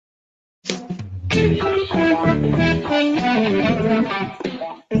Welcome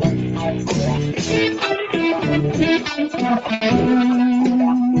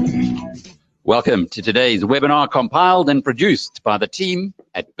to today's webinar, compiled and produced by the team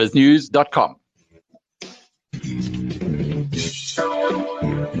at BizNews.com.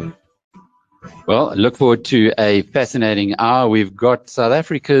 Well, look forward to a fascinating hour. We've got South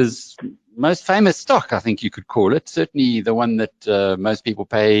Africa's most famous stock, I think you could call it, certainly the one that most people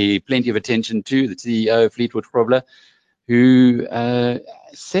pay plenty of attention to, the CEO Fleetwood Grobler, who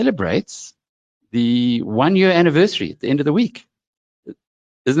celebrates the 1-year anniversary at the end of the week.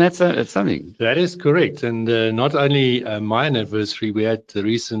 Isn't that something? That is correct. And not only my anniversary, we had the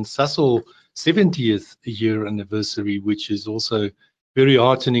recent Sasol 70th year anniversary, which is also very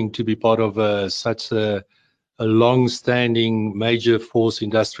heartening to be part of such a long-standing major force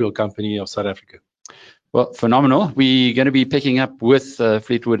industrial company of South Africa. Well, phenomenal. We're going to be picking up with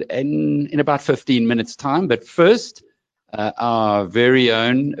Fleetwood in about 15 minutes' time. But first, our very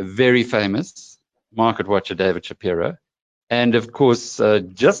own, very famous market watcher, David Shapiro. And of course,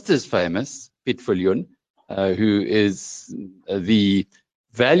 just as famous, Piet Viljoen, who is the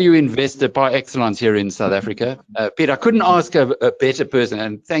value investor par excellence here in South Africa. Piet, I couldn't ask a better person,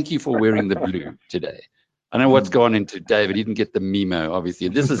 and thank you for wearing the blue today. I know what's gone into David. He didn't get the memo, obviously.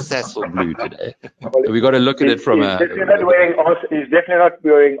 This is Sasol blue today. So we've got to look at it from he's definitely not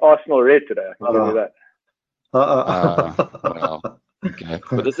wearing Arsenal red today, I can tell you that. Well, okay.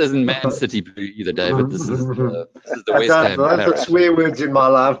 But this isn't Man City blue either, David. This is the West Ham. Those are swear words in my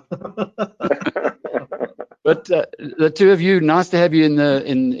life. But the two of you, nice to have you in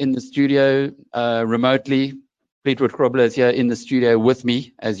the studio remotely. Fleetwood Grobler is here in the studio with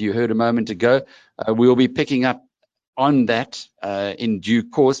me, as you heard a moment ago. We'll be picking up on that in due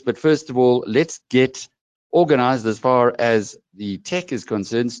course. But first of all, let's get organized as far as the tech is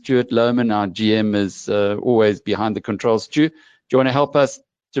concerned. Stuart Lohman, our GM, is always behind the controls. Stu, do you want to help us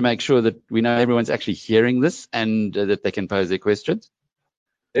to make sure that we know everyone's actually hearing this and that they can pose their questions?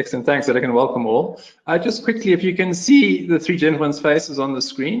 Excellent, thanks, Alec, and welcome all. Just quickly, if you can see the three gentlemen's faces on the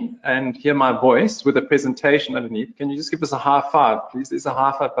screen and hear my voice with a presentation underneath, can you just give us a high five, please? There's a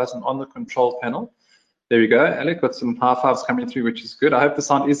high five button on the control panel. There we go. Alec, got some high fives coming through, which is good. I hope the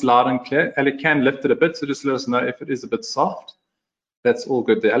sound is loud and clear. Alec can lift it a bit, so just let us know if it is a bit soft. That's all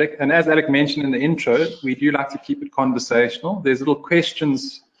good there, Alec. And as Alec mentioned in the intro, we do like to keep it conversational. There's little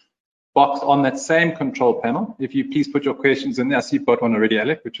questions box on that same control panel. If you please put your questions in there. I see you've got one already,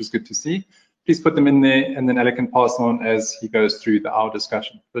 Alec, which is good to see. Please put them in there, and then Alec can pass them on as he goes through our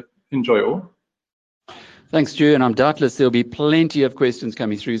discussion. But enjoy all. Thanks, Stu, and I'm doubtless there'll be plenty of questions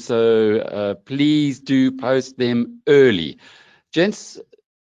coming through, so please do post them early. Gents,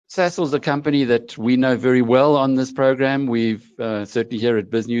 Sasol's a company that we know very well on this program. We've certainly here at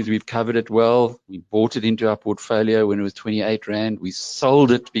BizNews, we've covered it well. We bought it into our portfolio when it was 28 Rand. We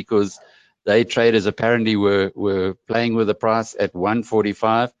sold it because day traders apparently were playing with the price at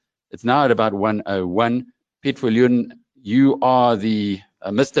 145. It's now at about 101. Piet Viljoen, you are the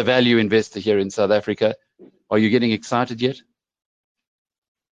Mr. Value investor here in South Africa. Are you getting excited yet?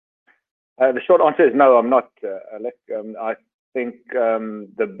 The short answer is no, I'm not, Alec. I think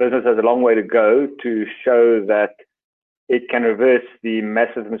the business has a long way to go to show that it can reverse the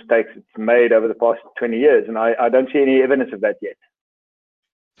massive mistakes it's made over the past 20 years, and I don't see any evidence of that yet.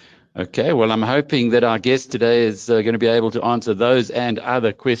 Okay, well, I'm hoping that our guest today is going to be able to answer those and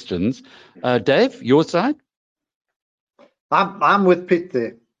other questions. Dave, your side? I'm with Piet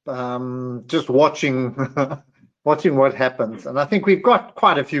there, just watching watching what happens, and I think we've got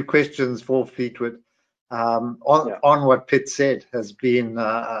quite a few questions for Fleetwood. On what Piet said has been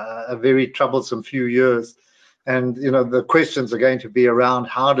a very troublesome few years, and the questions are going to be around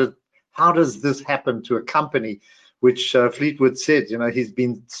how does this happen to a company which Fleetwood said he's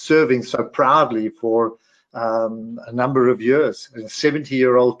been serving so proudly for a number of years, a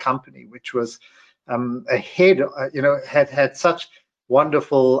 70-year-old company which was ahead, had such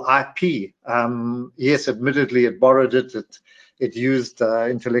wonderful IP. Yes, admittedly it borrowed it used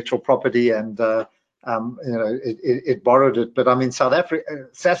intellectual property and it borrowed it, but I mean,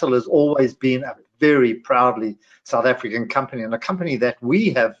 Sasol has always been a very proudly South African company, and a company that we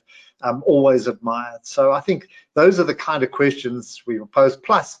have always admired. So I think those are the kind of questions we will pose.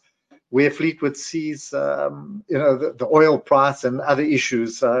 Plus, where Fleetwood sees, the oil price and other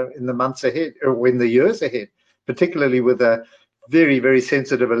issues in the months ahead, or in the years ahead, particularly with a very, very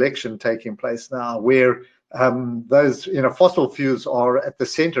sensitive election taking place now, where those fossil fuels are at the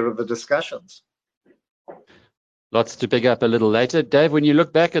center of the discussions. Lots to pick up a little later. Dave, when you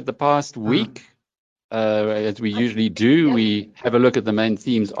look back at the past week, as we usually do, we have a look at the main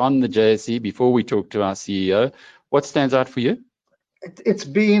themes on the JSE before we talk to our CEO. What stands out for you? It's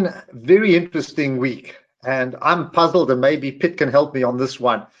been a very interesting week, and I'm puzzled, and maybe Piet can help me on this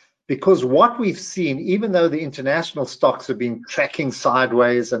one, because what we've seen, even though the international stocks have been tracking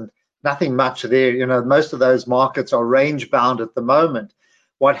sideways and nothing much there, you know, most of those markets are range bound at the moment.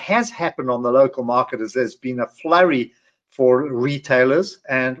 What has happened on the local market is there's been a flurry for retailers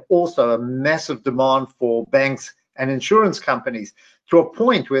and also a massive demand for banks and insurance companies, to a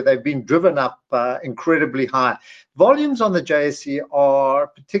point where they've been driven up incredibly high. Volumes on the JSE are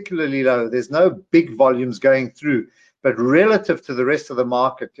particularly low. There's no big volumes going through, but relative to the rest of the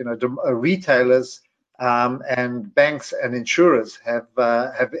market, you know, retailers and banks and insurers have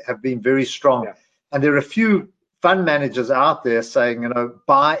been very strong. Yeah. And there are a few fund managers out there saying, you know,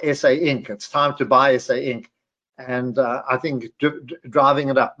 buy SA Inc. It's time to buy SA Inc. And I think driving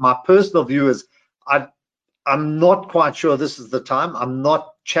it up. My personal view is I'm not quite sure this is the time. I'm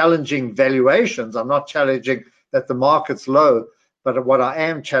not challenging valuations. I'm not challenging that the market's low. But what I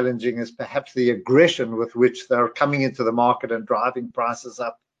am challenging is perhaps the aggression with which they're coming into the market and driving prices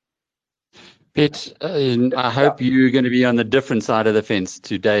up. Piet, I hope you're going to be on the different side of the fence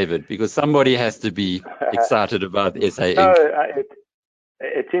to David, because somebody has to be excited about SA Inc. No,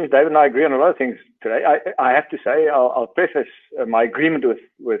 it seems David and I agree on a lot of things today. I have to say, I'll preface my agreement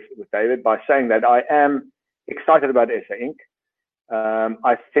with David by saying that I am excited about SA Inc.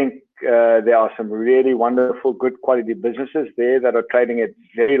 I think there are some really wonderful, good quality businesses there that are trading at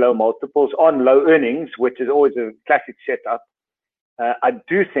very low multiples on low earnings, which is always a classic setup. I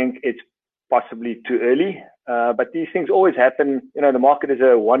do think it's possibly too early, but these things always happen. You know, the market is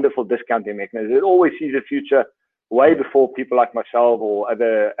a wonderful discounting mechanism. It always sees the future way before people like myself or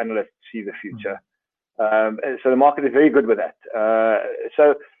other analysts see the future. So the market is very good with that.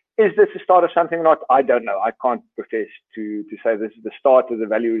 So is this the start of something or not? I don't know. I can't profess to say this is the start of the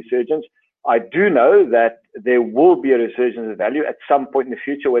value resurgence. I do know that there will be a resurgence of value at some point in the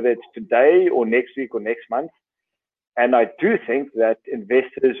future, whether it's today or next week or next month. And I do think that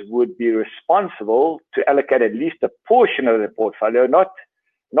investors would be responsible to allocate at least a portion of their portfolio, not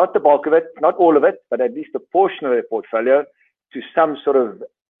the bulk of it, not all of it, but at least a portion of their portfolio to some sort of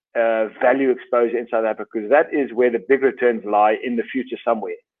value exposure in South Africa, because that is where the big returns lie in the future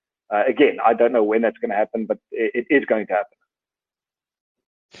somewhere. Again, I don't know when that's going to happen, but it is going to happen.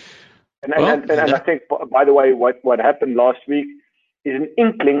 And I think, by the way, what happened last week is an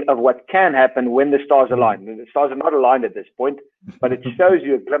inkling of what can happen when the stars align. The stars are not aligned at this point, but it shows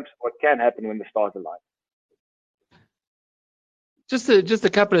you a glimpse of what can happen when the stars align. Just a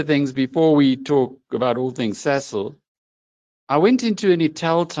couple of things before we talk about all things Sasol. I went into an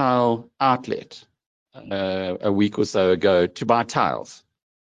Italtile outlet a week or so ago to buy tiles,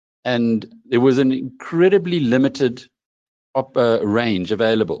 and there was an incredibly limited range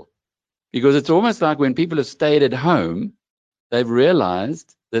available, because it's almost like when people have stayed at home, they've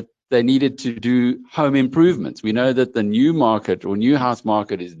realized that they needed to do home improvements. We know that the new market or new house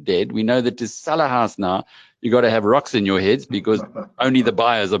market is dead. We know that to sell a house now, you got to have rocks in your heads because only the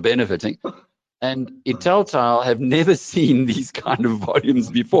buyers are benefiting. And Italtile have never seen these kind of volumes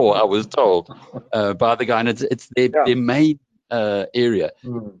before, I was told by the guy, and it's their main area.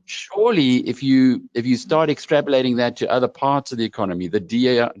 Surely, if you start extrapolating that to other parts of the economy, the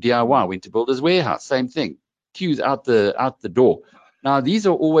DIY, Winter Builders Warehouse, same thing, queues out the door. Now, these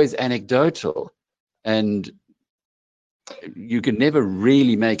are always anecdotal, and you can never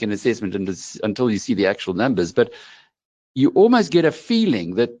really make an assessment until you see the actual numbers. But you almost get a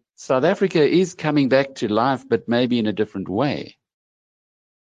feeling that South Africa is coming back to life, but maybe in a different way.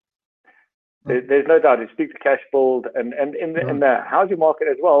 There's no doubt. You speak to cash build, and in the housing market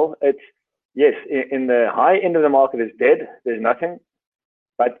as well. It's yes, in the high end of the market is dead. There's nothing.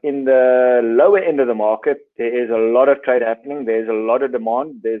 But in the lower end of the market, there is a lot of trade happening. There's a lot of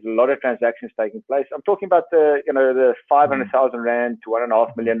demand. There's a lot of transactions taking place. I'm talking about the 500,000 rand to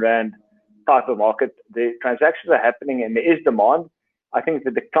 1.5 million rand type of market. The transactions are happening, and there is demand. I think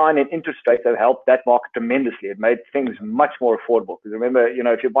the decline in interest rates have helped that market tremendously. It made things much more affordable. Because remember,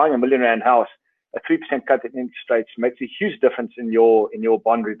 if you're buying a 1 million rand house, a 3% cut in interest rates makes a huge difference in your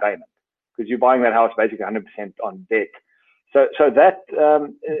bond repayment, because you're buying that house basically 100% on debt. So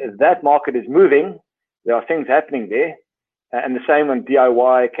that market is moving. There are things happening there, and the same on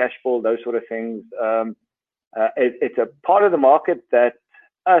DIY, cash build, those sort of things. It's a part of the market that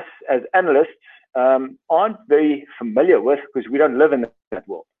us as analysts aren't very familiar with, because we don't live in that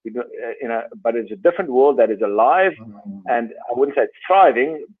world. But it's a different world that is alive, and I wouldn't say it's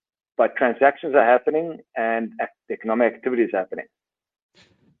thriving, but transactions are happening and economic activity is happening.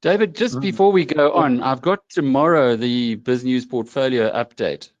 David, just before we go on, I've got tomorrow the BizNews portfolio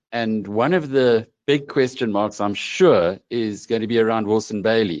update. And one of the big question marks, I'm sure, is going to be around Wilson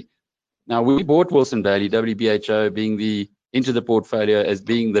Bailey. Now, we bought Wilson Bailey, WBHO, being into the portfolio as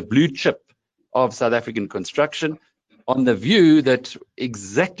being the blue chip of South African construction, on the view that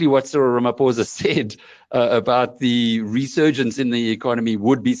exactly what Cyril Ramaphosa said about the resurgence in the economy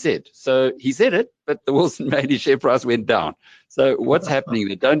would be said. So he said it, but the Wilson Bailey share price went down. So what's happening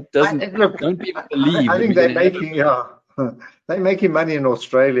there? Don't people believe? I think they're making money in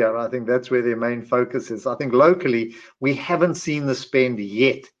Australia. I think that's where their main focus is. I think locally we haven't seen the spend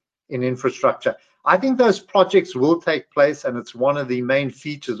yet in infrastructure. I think those projects will take place, and it's one of the main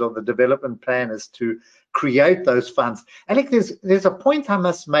features of the development plan is to create those funds. Alec, there's a point I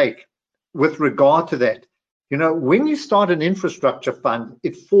must make with regard to that. You know, when you start an infrastructure fund,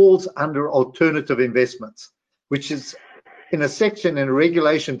 it falls under alternative investments, which is in a section in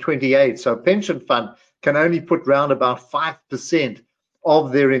Regulation 28. So a pension fund can only put round about 5%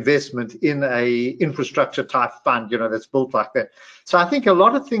 of their investment in a infrastructure type fund, you know, that's built like that. So I think a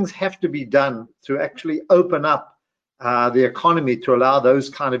lot of things have to be done to actually open up the economy to allow those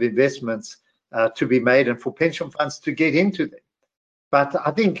kind of investments to be made and for pension funds to get into them. But I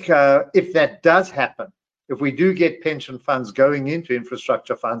think if that does happen, if we do get pension funds going into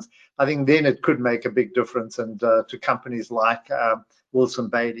infrastructure funds, I think then it could make a big difference and to companies like Wilson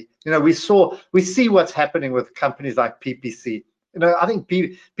Bailey. You know, we see what's happening with companies like PPC. You know, I think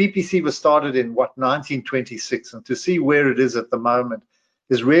PPC was started in 1926, and to see where it is at the moment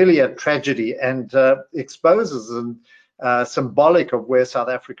is really a tragedy and exposes and symbolic of where South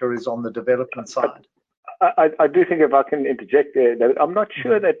Africa is on the development side. I do think, if I can interject there, David, I'm not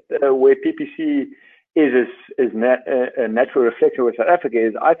sure that where PPC is a natural reflection of where South Africa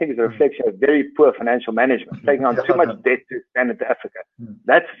is. I think it's a reflection of very poor financial management, taking on too much debt to expand into Africa.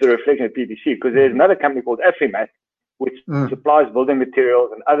 That's the reflection of PPC, because there's another company called Afrimat, which supplies building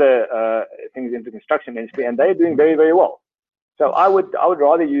materials and other things into the construction industry, and they're doing very, very well. So I would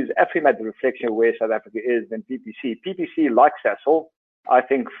rather use Afrimat, the reflection of where South Africa is, than PPC. PPC, like Sasol, I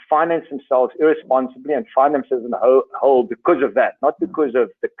think finance themselves irresponsibly and find themselves in a hole because of that, not because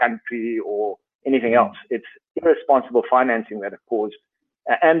of the country or anything else. It's irresponsible financing that have caused,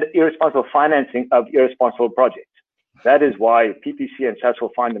 and irresponsible financing of irresponsible projects. That is why PPC and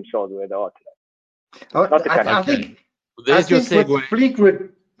Sasol find themselves where they are today. Not the country. There's your segue. With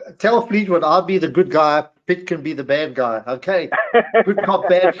Fleetwood, tell Fleetwood I'll be the good guy, Piet can be the bad guy. Okay, good cop,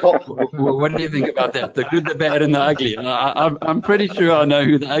 bad cop. What do you think about that? The good, the bad, and the ugly. I'm pretty sure I know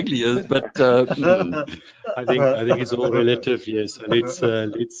who the ugly is, but I think it's all relative. Yes, so let's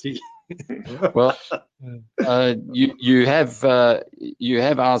see. Well, you have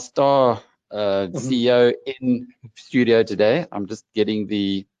our star CEO in studio today. I'm just getting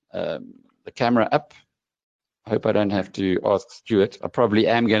the camera up. I hope I don't have to ask Stuart. I probably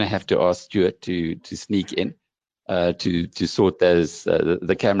am going to have to ask Stuart to sneak in to sort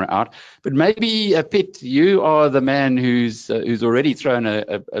the camera out. But maybe Piet, you are the man who's already thrown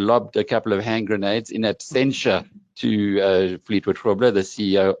lobbed a couple of hand grenades in absentia to Fleetwood Grobler, the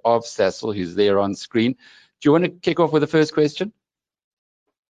CEO of Sasol, who's there on screen. Do you want to kick off with the first question?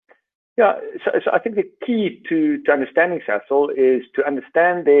 Yeah, so I think the key to understanding Sasol is to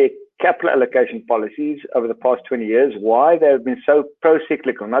understand their capital allocation policies over the past 20 years, why they have been so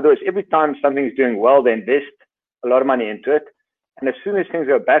pro-cyclical. In other words, every time something is doing well, they invest a lot of money into it. And as soon as things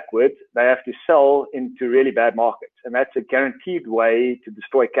go backwards, they have to sell into really bad markets. And that's a guaranteed way to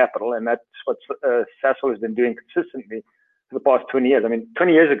destroy capital. And that's what Sasol has been doing consistently for the past 20 years. I mean,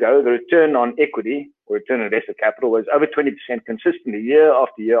 20 years ago, the return on equity or return on invested capital was over 20% consistently year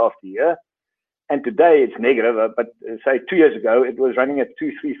after year after year. And today it's negative, but say 2 years ago, it was running at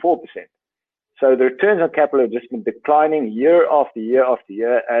 2, 3, 4%. So the returns on capital have just been declining year after year after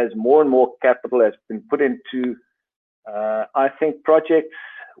year as more and more capital has been put into, I think, projects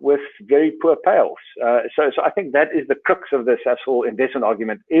with very poor payoffs. So I think that is the crux of the Sasol investment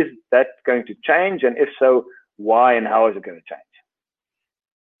argument. Is that going to change? And if so, why and how is it going to change?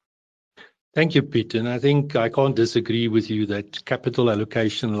 Thank you, Piet. And I think I can't disagree with you that capital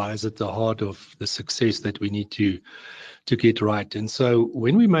allocation lies at the heart of the success that we need to get right. And so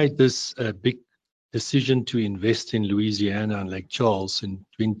when we made this big decision to invest in Louisiana and Lake Charles in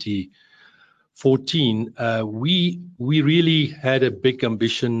 2014, we really had a big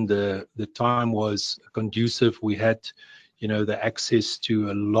ambition. The time was conducive. We had, the access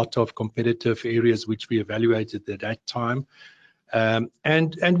to a lot of competitive areas which we evaluated at that time. And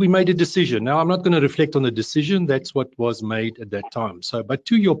we made a decision. Now, I'm not going to reflect on the decision. That's what was made at that time. But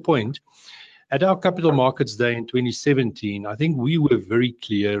to your point, At our Capital Markets Day in 2017, I think we were very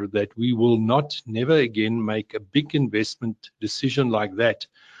clear that we will never again make a big investment decision like that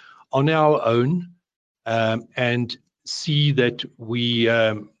on our own, and see that we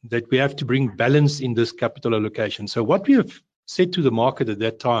have to bring balance in this capital allocation. So what we have said to the market at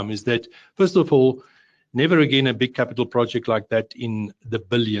that time is that, first of all, never again a big capital project like that in the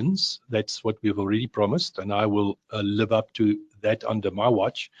billions. That's what we've already promised, and I will live up to that under my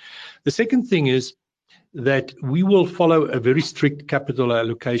watch. The second thing is that we will follow a very strict capital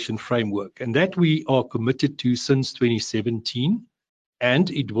allocation framework, and that we are committed to since 2017, and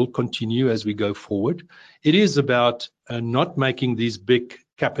it will continue as we go forward. It is about not making these big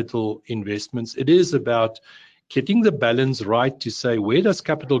capital investments. It is about getting the balance right to say, where does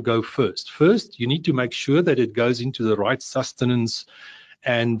capital go first? First, you need to make sure that it goes into the right sustenance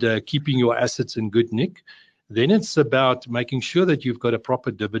and keeping your assets in good nick. Then it's about making sure that you've got a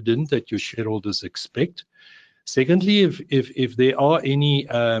proper dividend that your shareholders expect. Secondly, if there are any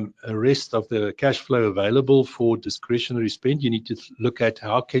rest of the cash flow available for discretionary spend, you need to look at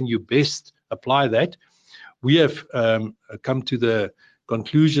how can you best apply that. We have come to the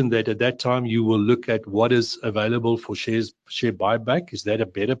conclusion that at that time you will look at what is available for share buyback. Is that a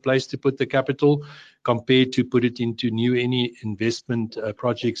better place to put the capital compared to put it into any investment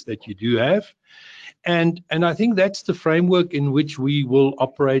projects that you do have? And I think that's the framework in which we will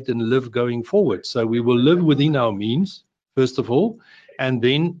operate and live going forward. So we will live within our means, first of all, and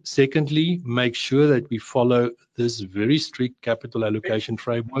then secondly, make sure that we follow this very strict capital allocation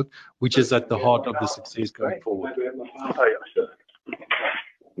framework, which is at the heart of the success going forward.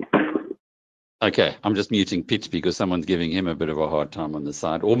 Okay, I'm just muting Piet because someone's giving him a bit of a hard time on the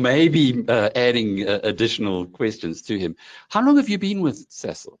side, or maybe adding additional questions to him. How long have you been with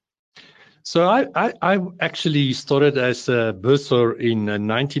Sasol? So I actually started as a bursar in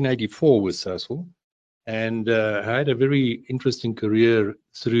 1984 with Sasol, and I had a very interesting career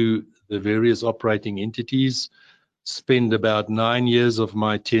through the various operating entities. Spent about 9 years of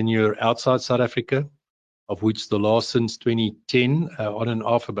my tenure outside South Africa, of which the last since 2010, on and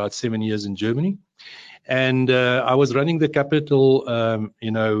off about 7 years in Germany. And I was running the capital,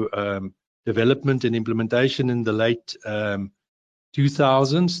 development and implementation in the late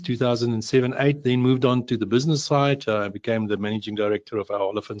 2000s, 2007, 8, then moved on to the business side. I became the managing director of our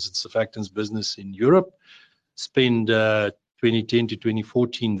olefins and surfactants business in Europe. Spent 2010 to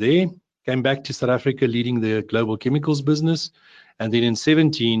 2014 there. Came back to South Africa leading the global chemicals business. And then in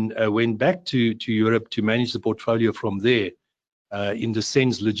 2017, went back to Europe to manage the portfolio from there. In the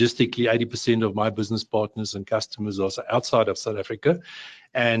sense, logistically, 80% of my business partners and customers are outside of South Africa.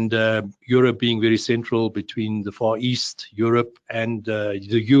 And Europe being very central between the Far East, Europe, and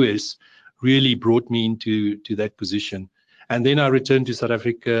the US really brought me into that position. And then I returned to South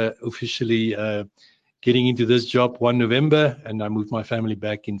Africa officially, getting into this job 1 November, and I moved my family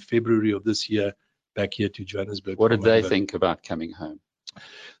back in February of this year, back here to Johannesburg. What did they think about coming home?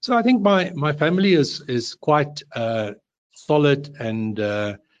 So I think my family is quite solid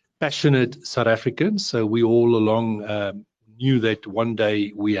and passionate South Africans. So we all along knew that one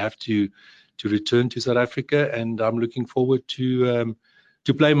day we have to return to South Africa, and I'm looking forward to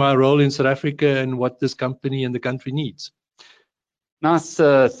play my role in South Africa and what this company and the country needs. Nice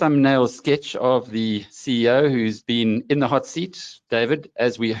thumbnail sketch of the CEO who's been in the hot seat, David,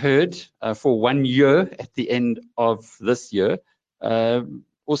 as we heard, for 1 year at the end of this year.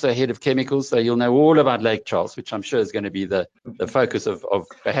 Also head of chemicals, so you'll know all about Lake Charles, which I'm sure is going to be the focus of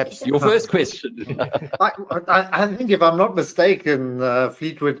perhaps your first question. I think if I'm not mistaken,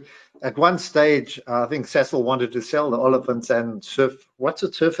 Fleetwood, at one stage, I think Sasol wanted to sell the olefins and what's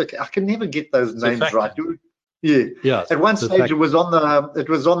it, I can never get those names right. Yeah. At one stage, it was on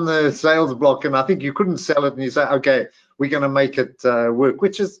the sales block, and I think you couldn't sell it, and you say, okay, we're going to make it work,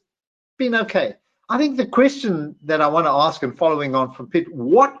 which has been okay. I think the question that I want to ask, and following on from Piet,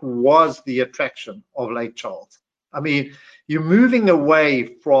 what was the attraction of Lake Charles? I mean, you're moving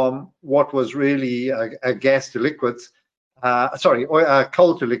away from what was really a gas to liquids,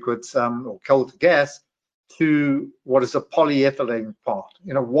 coal to liquids, or coal to gas, to what is a polyethylene part.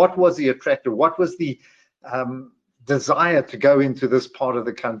 You know, what was the attractor? What was the desire to go into this part of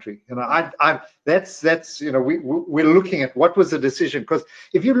the country? You know, that's you know, we're looking at what was the decision, because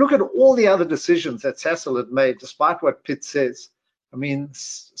if you look at all the other decisions that Sasol had made, despite what Piet says, I mean,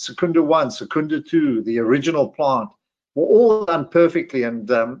 Secunda 1, Secunda 2, the original plant, were all done perfectly, and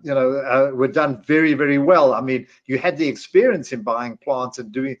were done very, very well. I mean, you had the experience in buying plants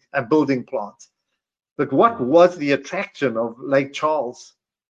and building plants, but what was the attraction of Lake Charles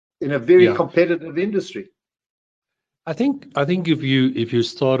in a very competitive industry? I think if you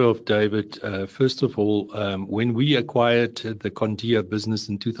start off, David, first of all, when we acquired the Condia business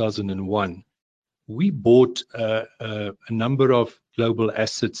in 2001, we bought a number of global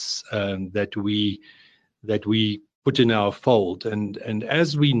assets that we put in our fold, and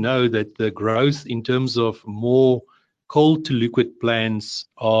as we know that the growth in terms of more coal to liquid plants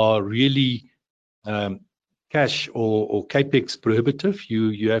are really cash or capex prohibitive.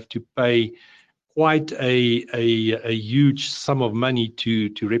 You have to pay quite a huge sum of money to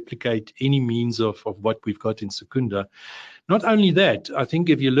replicate any means of what we've got in Secunda. Not only that, I think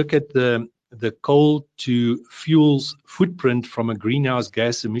if you look at the coal to fuels footprint from a greenhouse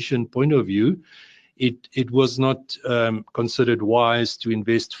gas emission point of view, it was not considered wise to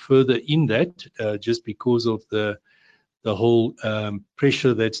invest further in that just because of the whole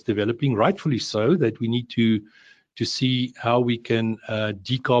pressure that's developing, rightfully so, that we need to see how we can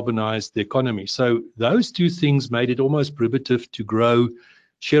decarbonize the economy. So those two things made it almost prohibitive to grow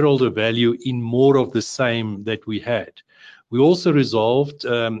shareholder value in more of the same that we had. We also resolved,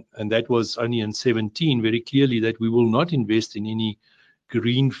 and that was only in 17, very clearly that we will not invest in any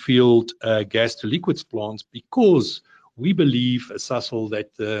greenfield gas to liquids plants, because we believe at Sasol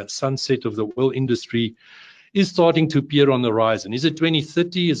that the sunset of the oil industry is starting to appear on the horizon. Is it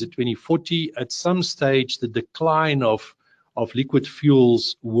 2030? Is it 2040? At some stage, the decline of liquid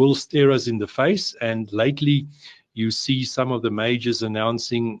fuels will stare us in the face. And lately, you see some of the majors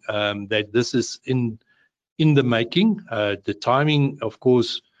announcing that this is in the making. The timing, of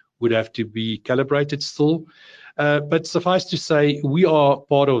course, would have to be calibrated still. But suffice to say, we are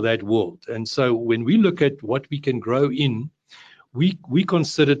part of that world. And so when we look at what we can grow in, we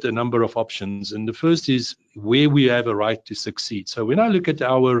considered a number of options, and the first is where we have a right to succeed. So when I look at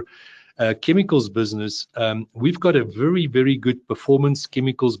our chemicals business, we've got a very, very good performance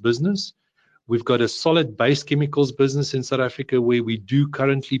chemicals business. We've got a solid base chemicals business in South Africa where we do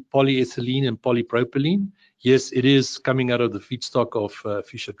currently polyethylene and polypropylene. Yes, it is coming out of the feedstock of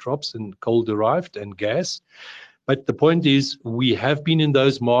Fischer-Tropsch and coal-derived and gas. But the point is, we have been in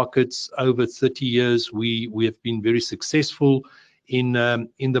those markets over 30 years. We have been very successful in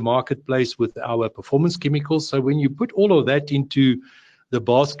the marketplace with our performance chemicals. So when you put all of that into the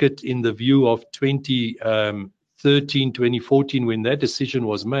basket in the view of 2013, 2014, when that decision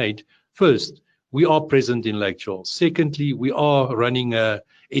was made, first, we are present in Lake Charles. Secondly, we are running a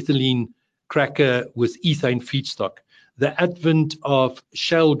ethylene cracker with ethane feedstock. The advent of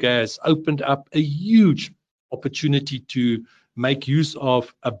shale gas opened up a huge opportunity to make use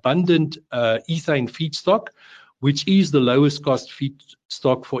of abundant ethane feedstock, which is the lowest cost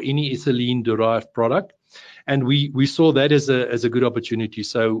feedstock for any ethylene derived product. And we saw that as a good opportunity.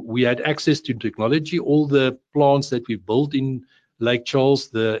 So we had access to technology. All the plants that we built in Lake Charles,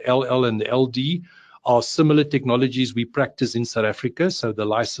 the LL and the LD, are similar technologies we practice in South Africa. So the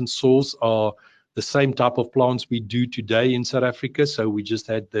license source are the same type of plants we do today in South Africa. So we just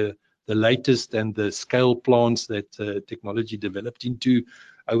had the latest and the scale plants that technology developed into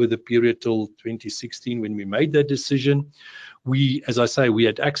over the period till 2016 when we made that decision. We, as I say, we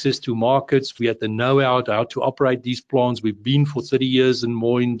had access to markets. We had the know-how how to operate these plants. We've been for 30 years and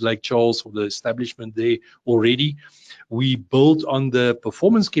more in Lake Charles for the establishment there already. We built on the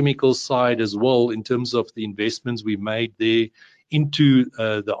performance chemicals side as well in terms of the investments we made there into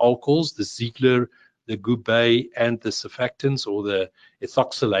the alcohols, the Ziegler, the Goubet, and the surfactants or the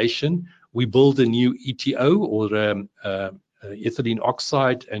ethoxylation. We built a new ETO or ethylene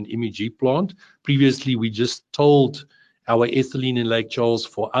oxide and MEG plant. Previously, we just told our ethylene in Lake Charles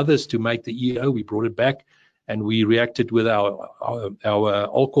for others to make the EO. We brought it back and we reacted with our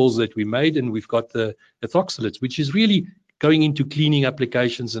alcohols that we made, and we've got the ethoxylates, which is really going into cleaning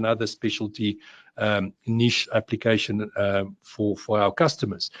applications and other specialty niche application for our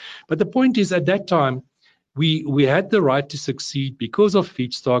customers. But the point is, at that time, we had the right to succeed because of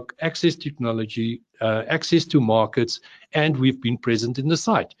feedstock, access to technology, access to markets, and we've been present in the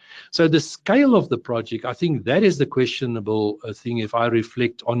site. So the scale of the project, I think that is the questionable thing if I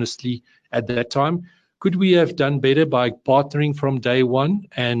reflect honestly at that time. Could we have done better by partnering from day one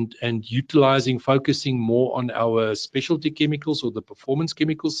and utilizing, focusing more on our specialty chemicals or the performance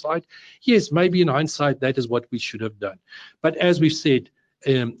chemicals side? Yes, maybe in hindsight, that is what we should have done. But as we've said,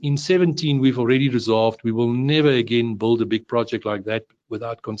 in 17, we've already resolved we will never again build a big project like that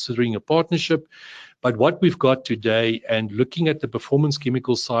without considering a partnership. But what we've got today, and looking at the performance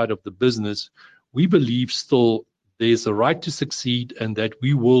chemical side of the business, we believe still there's a right to succeed and that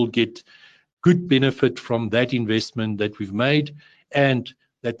we will get good benefit from that investment that we've made, and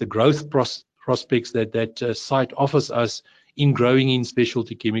that the growth prospects that site offers us in growing in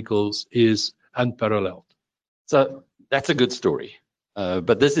specialty chemicals is unparalleled. So That's a good story.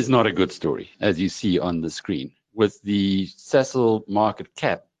 But this is not a good story, as you see on the screen, with the Sasol market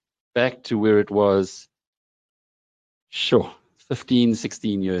cap back to where it was, 15,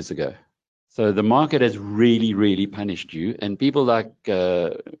 16 years ago. So the market has really, really punished you. And people like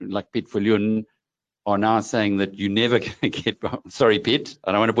Piet Viljoen are now saying that you never going to get, sorry, Piet,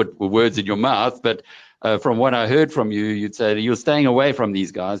 I don't want to put words in your mouth, but from what I heard from you, you'd say that you're staying away from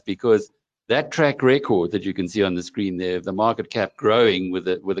these guys because that track record that you can see on the screen there, the market cap growing with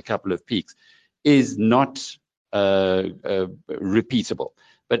a couple of peaks, is not repeatable.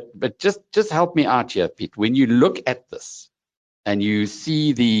 But just help me out here, Piet. When you look at this and you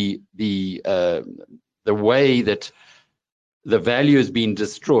see the way that the value has been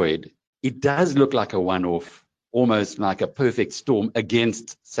destroyed, it does look like a one-off, almost like a perfect storm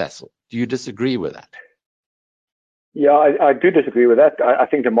against Sasol. Do you disagree with that? Yeah, I do disagree with that. I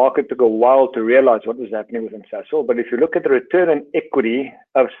think the market took a while to realize what was happening within Sasol. But if you look at the return on equity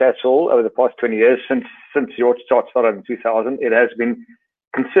of Sasol over the past 20 years, since your chart started in 2000, it has been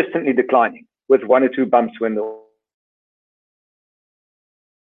consistently declining with one or two bumps when the...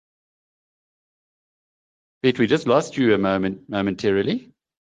 Piet, we just lost you a momentarily.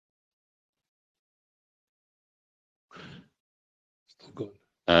 Still good.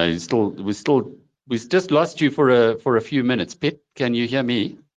 We just lost you for a few minutes. Piet, can you hear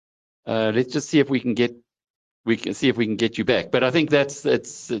me? Let's just see if we can get you back. But I think it's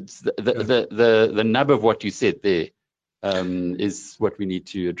the nub of what you said there is what we need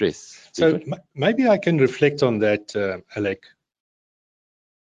to address. So maybe I can reflect on that, Alec.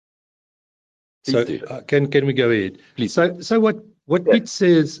 Please do. Can we go ahead? Please. So what Piet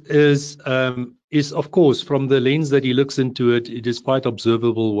says is of course, from the lens that he looks into it, it is quite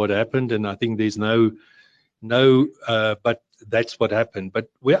observable what happened, and I think there's no, but that's what happened. But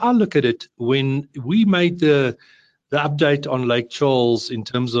where I look at it, when we made the update on Lake Charles in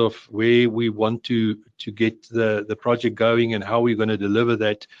terms of where we want to get the project going and how we're going to deliver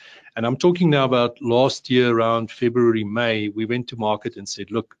that, and I'm talking now about last year around February, May, we went to market and said,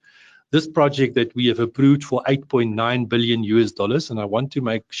 look, this project that we have approved for $8.9 billion, and I want to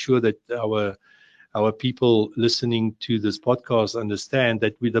make sure that our people listening to this podcast understand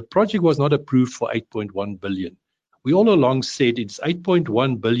that the project was not approved for 8.1 billion. We all along said it's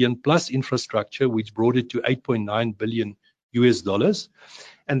 8.1 billion plus infrastructure, which brought it to 8.9 billion US dollars.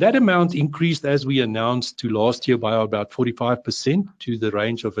 And that amount increased, as we announced, to last year by about 45% to the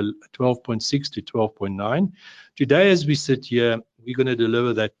range of 12.6 to 12.9. Today, as we sit here, we're going to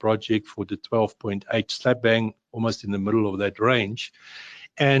deliver that project for the 12.8, slap bang, almost in the middle of that range.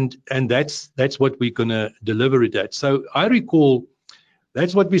 And that's what we're going to deliver it at. So I recall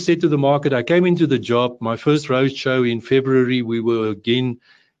that's what we said to the market. I came into the job, my first roadshow in February. We were again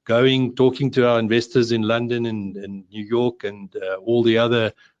talking to our investors in London and New York and all the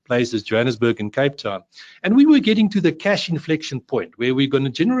other places, Johannesburg and Cape Town. And we were getting to the cash inflection point where we're going to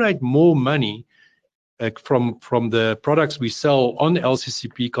generate more money from the products we sell on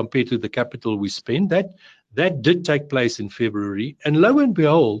LCCP compared to the capital we spend. That did take place in February. And lo and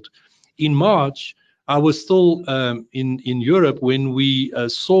behold, in March, I was still in Europe when we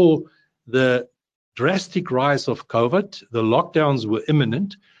saw the drastic rise of COVID. The lockdowns were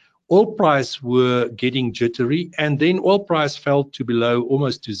imminent. Oil price were getting jittery, and then oil price fell to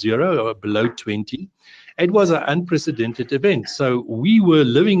almost to zero, or below 20. It was an unprecedented event. So we were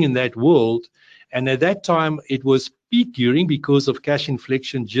living in that world, and at that time it was peak gearing because of cash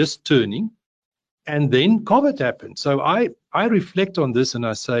inflection just turning, and then COVID happened. So I reflect on this and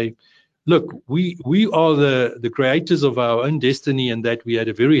I say, look, we are the creators of our own destiny, and that we had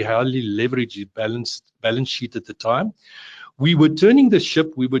a very highly leveraged balance sheet at the time. We were turning the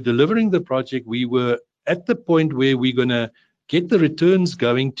ship, we were delivering the project, we were at the point where we're going to get the returns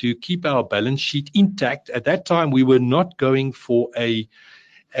going to keep our balance sheet intact. At that time, we were not going for a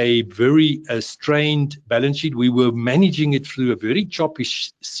very strained balance sheet. We were managing it through a very choppy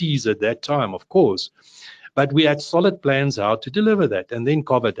seas at that time, of course. But we had solid plans how to deliver that. And then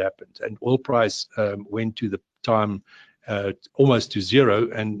COVID happened, and oil price went to the time almost to zero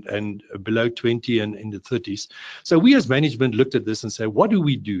and below 20 and in the 30s. So we as management looked at this and said, what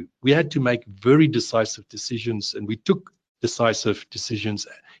do? We had to make very decisive decisions, and we took decisive decisions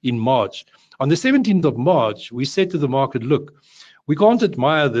in March. On the 17th of March, we said to the market, look, we can't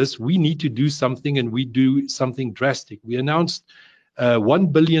admire this. We need to do something, and we do something drastic. We announced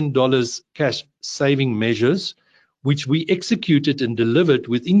 $1 billion cash saving measures, which we executed and delivered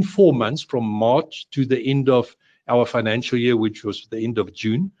within 4 months from March to the end of our financial year, which was the end of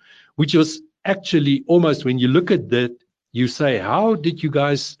June, which was actually almost, when you look at that, you say, how did you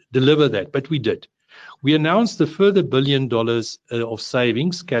guys deliver that? But we did. We announced a further $1 billion of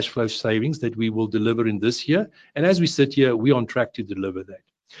savings, cash flow savings, that we will deliver in this year. And as we sit here, we're on track to deliver that.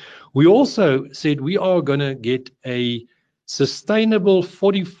 We also said we are going to get a sustainable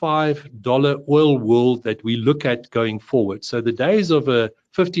 $45 oil world that we look at going forward. So the days of a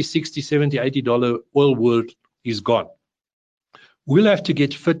 $50, $60, $70, $80 oil world is gone. We'll have to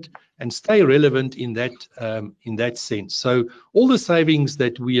get fit and stay relevant in that sense. So all the savings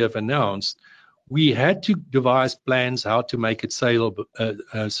that we have announced, we had to devise plans how to make it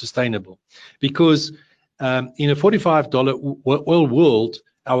sustainable. Because in a $45 oil world,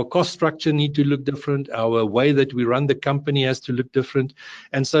 our cost structure need to look different. Our way that we run the company has to look different.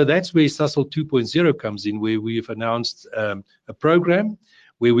 And so that's where Sasol 2.0 comes in, where we've announced a program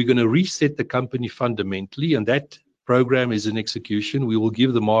where we're going to reset the company fundamentally. And that program is in execution. We will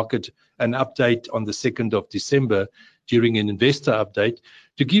give the market an update on the 2nd of December during an investor update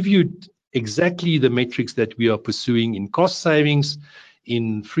to give you exactly the metrics that we are pursuing in cost savings,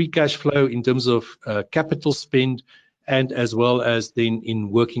 in free cash flow, in terms of capital spend, and as well as then in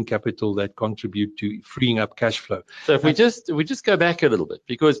working capital that contribute to freeing up cash flow. So if we just go back a little bit,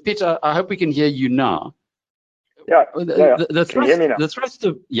 because Peter, I hope we can hear you now. Yeah. The Can you hear me now? the thrust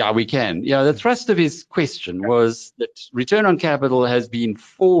of we can. Yeah, the thrust of his question was that return on capital has been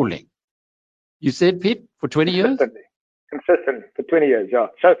falling. You said, Pete, for 20 years? Consistent for 20 years, yeah.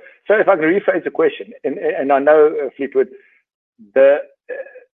 So if I can rephrase the question, and I know, Fleetwood, the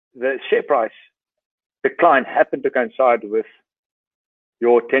share price decline happened to coincide with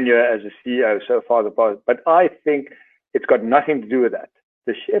your tenure as a CEO so far, but I think it's got nothing to do with that.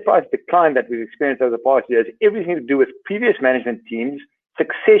 The share price decline that we've experienced over the past years, everything to do with previous management teams,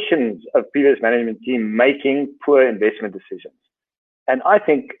 successions of previous management team making poor investment decisions. And I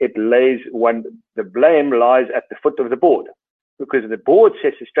think the blame lies at the foot of the board, because the board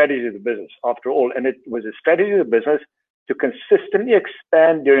sets the strategy of the business after all, and it was a strategy of the business to consistently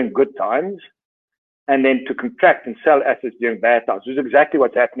expand during good times and then to contract and sell assets during bad times, which is exactly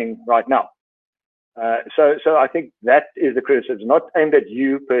what's happening right now. So I think that is the criticism, not aimed at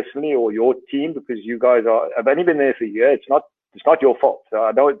you personally or your team, because you guys have only been there for a year. It's not your fault. So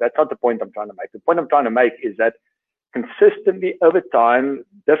that's not the point I'm trying to make. The point I'm trying to make is that consistently over time,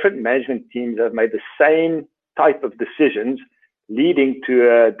 different management teams have made the same type of decisions, leading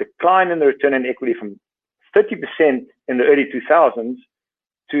to a decline in the return on equity from 30% in the early 2000s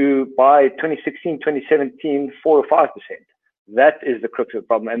to, by 2016, 2017, 4 or 5%. That is the crux of the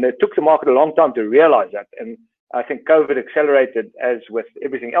problem. And it took the market a long time to realize that. And I think COVID accelerated, as with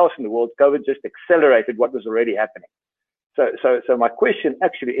everything else in the world, COVID just accelerated what was already happening. So my question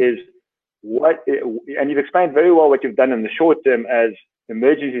actually is, and you've explained very well what you've done in the short term as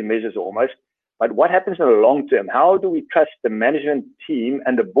emergency measures almost, but what happens in the long term? How do we trust the management team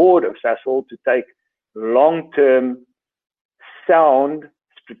and the board of Sasol to take long-term, sound,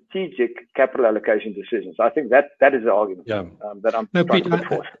 strategic capital allocation decisions? I think that is the argument that I'm trying to put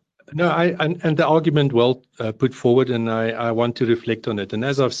forth. And the argument well put forward, and I want to reflect on it. And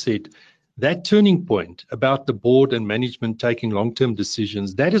as I've said, that turning point about the board and management taking long-term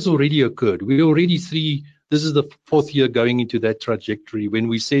decisions, that has already occurred. We already this is the 4th year going into that trajectory, when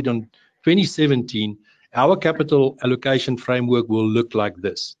we said on 2017, our capital allocation framework will look like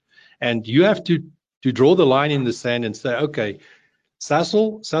this. And you have to draw the line in the sand and say, okay,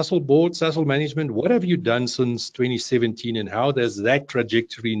 Sasol board, Sasol management, what have you done since 2017, and how does that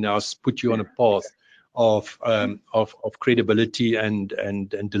trajectory now put you on a path of credibility and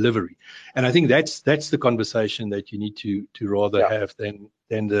delivery? And I think that's the conversation that you need to rather have than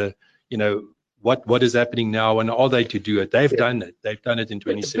the what is happening now, and are they to do it? They've done it. They've done it in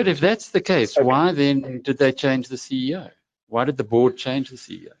 2017. But if that's the case, why then did they change the CEO? Why did the board change the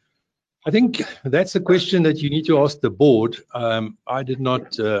CEO? I think that's a question that you need to ask the board. I did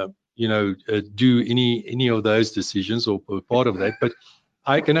not, do any of those decisions or part of that, but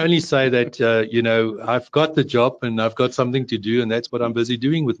I can only say that, I've got the job and I've got something to do, and that's what I'm busy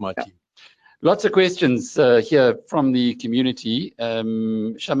doing with my team. Lots of questions here from the community.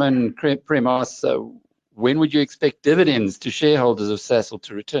 Shaman Prem asks, when would you expect dividends to shareholders of Sasol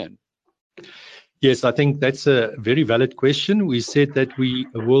to return? Yes, I think that's a very valid question. We said that we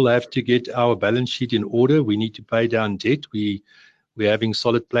will have to get our balance sheet in order. We need to pay down debt. We're having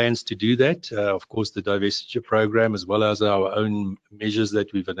solid plans to do that. Of course, the divestiture program, as well as our own measures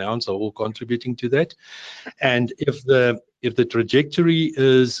that we've announced, are all contributing to that. And if the trajectory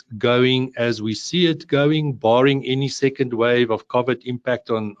is going as we see it going, barring any second wave of COVID impact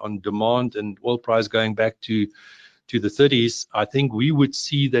on demand and oil price going back to the 30s, I think we would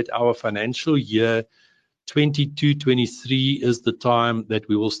see that our financial year 22-23 is the time that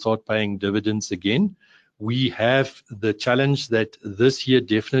we will start paying dividends again. We have the challenge that this year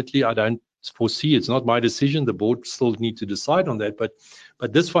definitely I don't foresee. It's not my decision. The board still need to decide on that. But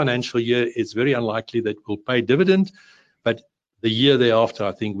this financial year, it's very unlikely that we'll pay dividend. But the year thereafter,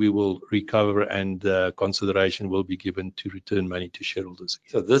 I think we will recover and consideration will be given to return money to shareholders.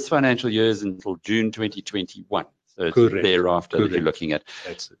 So this financial year is until June 2021. So it's Correct. thereafter that you're Correct. looking at.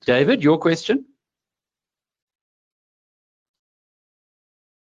 That's it. David, your question?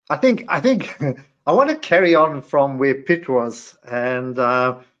 I think I want to carry on from where Piet was, and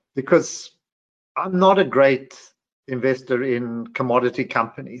because I'm not a great investor in commodity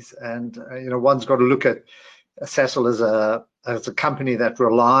companies, and one's got to look at Sasol as a company that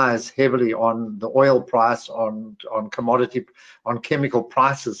relies heavily on the oil price, on commodity, on chemical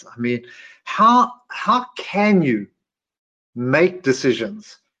prices. I mean, how can you make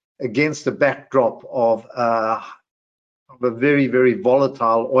decisions against the backdrop of a very, very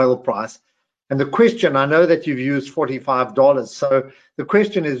volatile oil price? And the question, I know that you've used $45, so the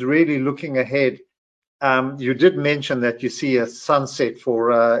question is really looking ahead. You did mention that you see a sunset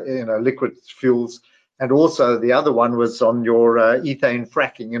for liquid fuels, and also the other one was on your ethane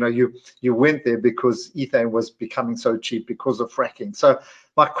fracking. You went there because ethane was becoming so cheap because of fracking. So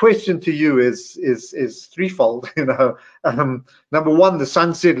my question to you is threefold. Number one, the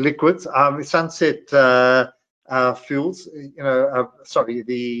sunset liquids, sunset fuels. Sorry,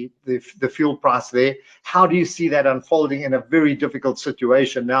 the fuel price there. How do you see that unfolding in a very difficult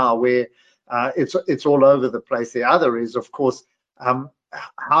situation now, where it's all over the place? The other is, of course,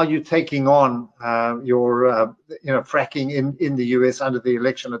 how are you taking on your fracking in the US under the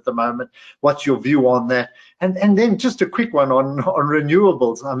election at the moment? What's your view on that? And then just a quick one on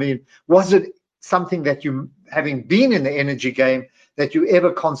renewables. I mean, was it something that you, having been in the energy game, that you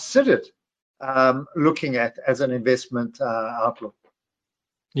ever considered looking at as an investment outlook?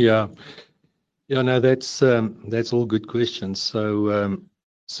 Yeah, no, that's all good questions.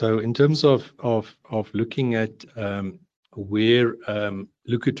 So in terms of looking at where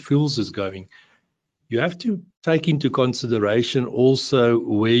liquid fuels is going, you have to take into consideration also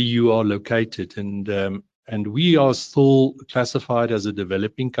where you are located, and we are still classified as a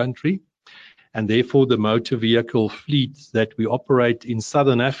developing country, and therefore the motor vehicle fleet that we operate in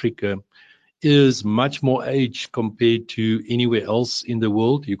Southern Africa is much more aged compared to anywhere else in the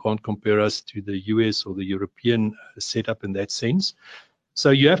world. You can't compare us to the US or the European setup in that sense.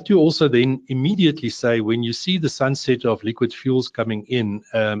 So you have to also then immediately say, when you see the sunset of liquid fuels coming in,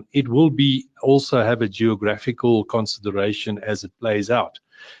 it will be also have a geographical consideration as it plays out.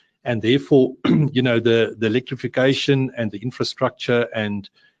 And therefore, the electrification and the infrastructure and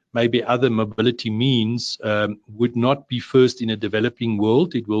maybe other mobility means would not be first in a developing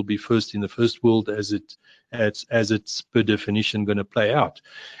world. It will be first in the first world as it's per definition going to play out.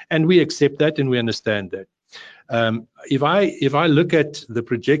 And we accept that and we understand that. If I look at the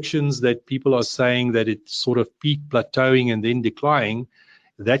projections that people are saying that it's sort of peak plateauing and then declining,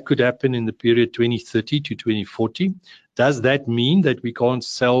 that could happen in the period 2030 to 2040. Does that mean that we can't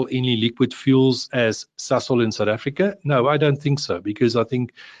sell any liquid fuels as Sasol in South Africa? No, I don't think so, because I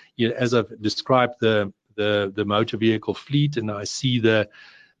think, as I've described the motor vehicle fleet and I see the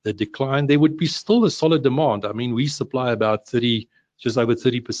decline, there would be still a solid demand. I mean, we supply about just over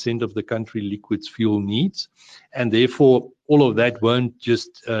 30% of the country liquids fuel needs, and therefore all of that won't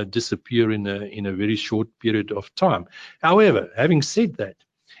just disappear in a very short period of time. However, having said that,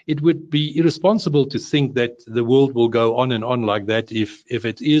 it would be irresponsible to think that the world will go on and on like that if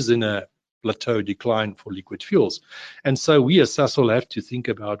it is in a plateau decline for liquid fuels. And so we as Sasol have to think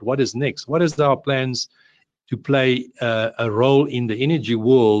about what is next. What is our plans to play a role in the energy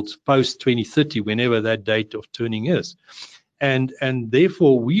world post 2030, whenever that date of turning is? And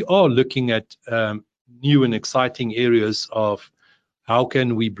therefore, we are looking at new and exciting areas of how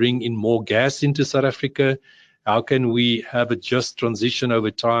can we bring in more gas into South Africa? How can we have a just transition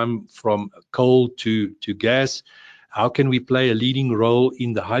over time from coal to gas? How can we play a leading role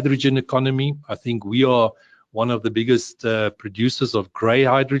in the hydrogen economy? I think we are one of the biggest producers of grey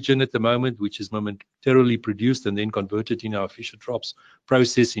hydrogen at the moment, which is momentarily produced and then converted in our Fischer-Tropsch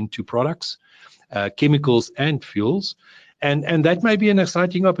process into products, chemicals and fuels. And that may be an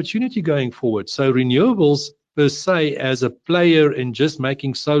exciting opportunity going forward. So renewables per se as a player in just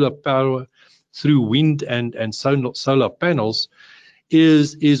making solar power through wind and solar panels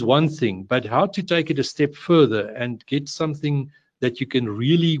is one thing. But how to take it a step further and get something that you can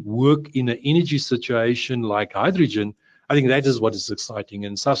really work in an energy situation like hydrogen, I think that is what is exciting.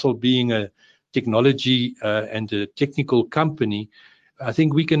 And Sasol being a technology and a technical company, I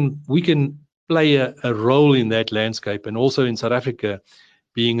think we can play a role in that landscape, and also in South Africa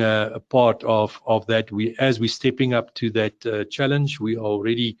being a part of that. As we're stepping up to that challenge, we are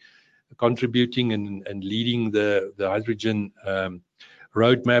already contributing and leading the hydrogen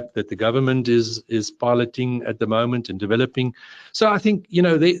roadmap that the government is piloting at the moment and developing. So I think, you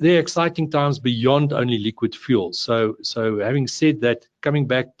know, they're exciting times beyond only liquid fuel. So having said that, coming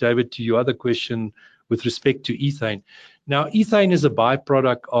back, David, to your other question with respect to ethane. Now, ethane is a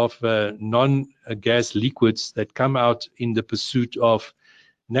byproduct of non-gas liquids that come out in the pursuit of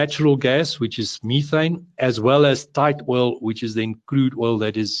natural gas, which is methane, as well as tight oil, which is then crude oil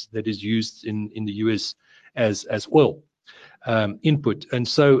that is used in the US as oil input. And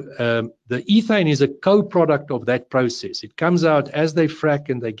so the ethane is a co-product of that process. It comes out as they frack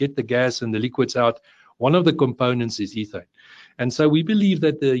and they get the gas and the liquids out. One of the components is ethane. And so we believe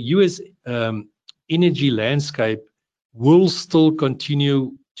that the US energy landscape will still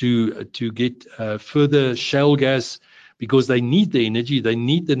continue to get further shale gas, because they need the energy, they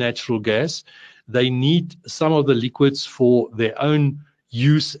need the natural gas, they need some of the liquids for their own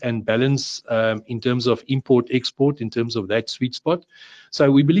use and balance in terms of import-export, in terms of that sweet spot.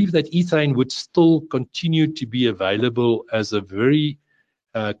 So we believe that ethane would still continue to be available as a very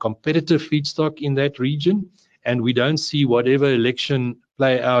competitive feedstock in that region, and we don't see whatever election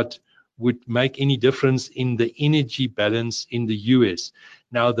play out would make any difference in the energy balance in the US.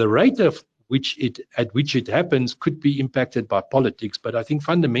 Now, the rate at which it happens could be impacted by politics, but I think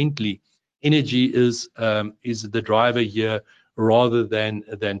fundamentally energy is the driver here rather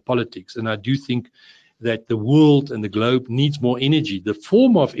than politics. And I do think that the world and the globe needs more energy. The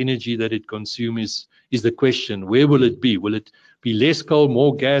form of energy that it consumes is the question. Where will it be? Will it be less coal,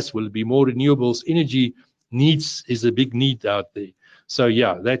 more gas? Will it be more renewables? Energy is a big need out there. So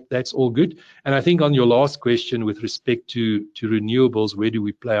yeah, that's all good. And I think on your last question with respect to renewables, where do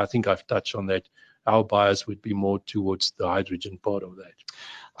we play? I think I've touched on that. Our bias would be more towards the hydrogen part of that.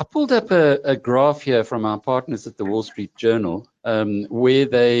 I pulled up a graph here from our partners at the Wall Street Journal, where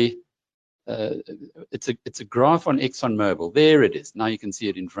it's a graph on ExxonMobil. There it is. Now you can see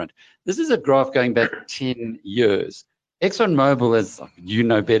it in front. This is a graph going back 10 years. ExxonMobil, as you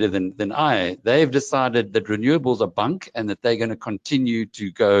know better than I, they've decided that renewables are bunk and that they're going to continue to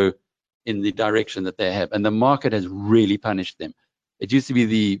go in the direction that they have. And the market has really punished them. It used to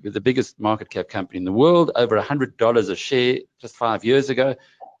be the biggest market cap company in the world, over $100 a share just 5 years ago.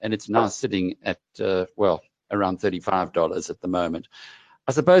 And it's now sitting at, around $35 at the moment.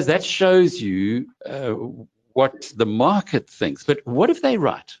 I suppose that shows you what the market thinks. But what if they're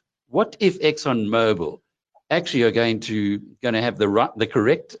right? What if ExxonMobil actually are going to have the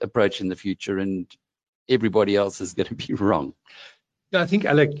correct approach in the future, and everybody else is going to be wrong? Yeah, I think,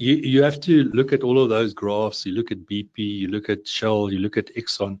 Alec, you have to look at all of those graphs. You look at BP, you look at Shell, you look at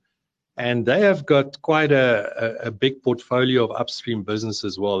Exxon, and they have got quite a big portfolio of upstream business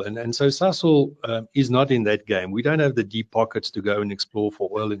as well. And so Sasol is not in that game. We don't have the deep pockets to go and explore for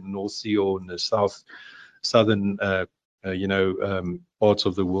oil in the North Sea or in the southern parts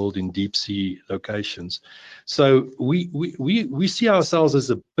of the world in deep sea locations. So we see ourselves as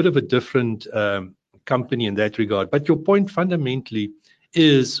a bit of a different company in that regard. But your point fundamentally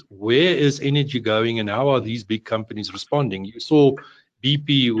is, where is energy going and how are these big companies responding? You saw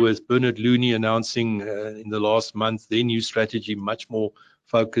BP with Bernard Looney announcing in the last month their new strategy, much more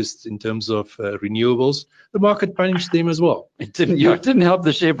focused in terms of renewables. The market punished them as well. It didn't help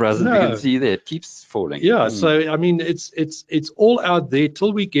the share prices. No. You can see there, it keeps falling. Yeah, so I mean, it's all out there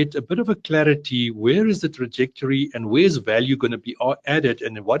till we get a bit of a clarity. Where is the trajectory and where's value going to be added,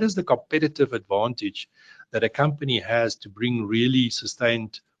 and what is the competitive advantage that a company has to bring really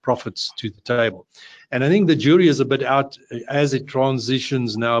sustained profits to the table? And I think the jury is a bit out as it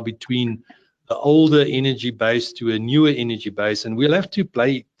transitions now between the older energy base to a newer energy base, and we'll have to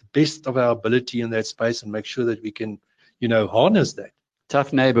play the best of our ability in that space and make sure that we can, harness that.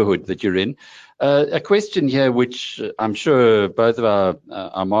 Tough neighborhood that you're in. A question here, which I'm sure both of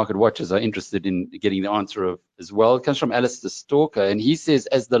our market watchers are interested in getting the answer of as well. It comes from Alistair Stalker, and he says,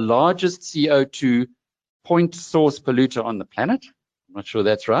 as the largest CO2 point source polluter on the planet, I'm not sure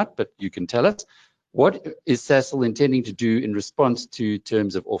that's right, but you can tell us, what is Sasol intending to do in response to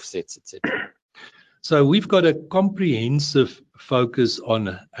terms of offsets, etc.? So we've got a comprehensive focus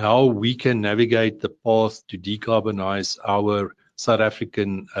on how we can navigate the path to decarbonize our South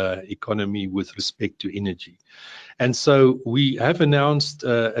African economy with respect to energy. And so we have announced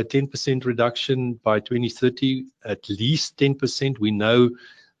a 10% reduction by 2030, at least 10%. We know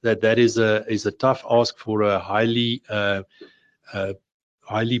that is a tough ask for a highly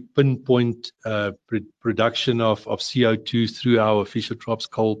pinpoint production of CO2 through our Fischer-Tropsch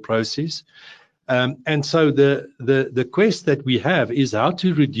coal process. And so the quest that we have is how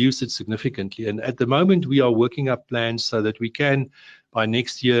to reduce it significantly. And at the moment, we are working up plans so that we can, by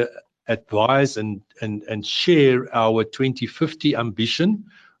next year, advise and share our 2050 ambition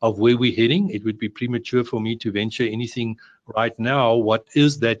of where we're heading. It would be premature for me to venture anything right now. What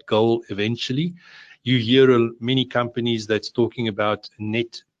is that goal eventually? You hear many companies that's talking about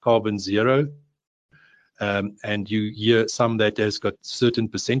net carbon zero. And you hear some that has got certain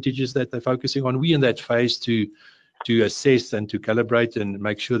percentages that they're focusing on. We in that phase to assess and to calibrate and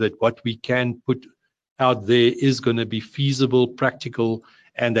make sure that what we can put out there is going to be feasible, practical,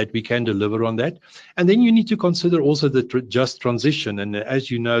 and that we can deliver on that. And then you need to consider also the just transition. And as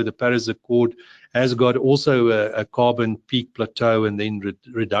you know, the Paris Accord has got also a carbon peak plateau and then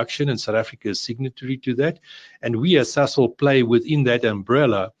reduction, and South Africa is signatory to that. And we as Sasol play within that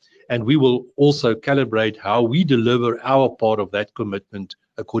umbrella, and we will also calibrate how we deliver our part of that commitment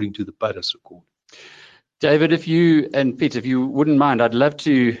according to the Paris Accord. David, if you and Piet, if you wouldn't mind, I'd love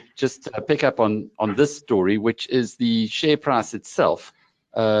to just pick up on this story, which is the share price itself.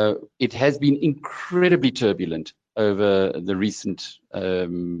 It has been incredibly turbulent over the recent,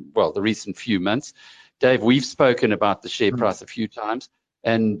 the recent few months. Dave, we've spoken about the share price a few times,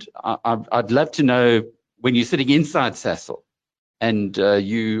 and I'd love to know, when you're sitting inside Sasol and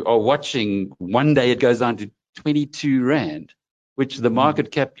you are watching, one day it goes down to 22 Rand, which the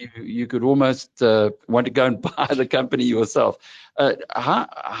market cap, you could almost want to go and buy the company yourself.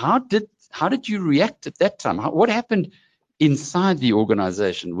 How did you react at that time? What happened inside the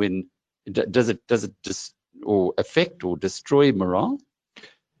organization? When does it affect or destroy morale?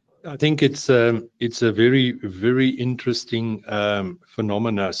 I think it's a very, very interesting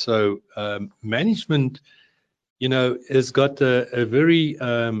phenomena. So management, has got a very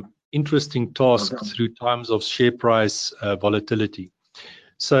interesting task through times of share price volatility.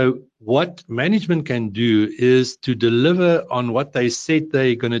 So what management can do is to deliver on what they said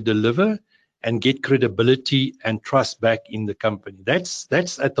they're going to deliver and get credibility and trust back in the company. That's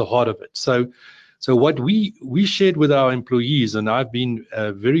at the heart of it. So what we shared with our employees, and I've been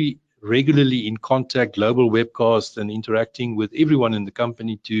very regularly in contact, global webcast, and interacting with everyone in the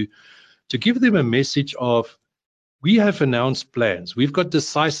company to give them a message of, we have announced plans. We've got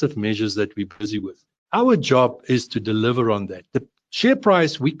decisive measures that we're busy with. Our job is to deliver on that. The share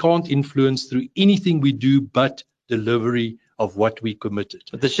price, we can't influence through anything we do but delivery of what we committed.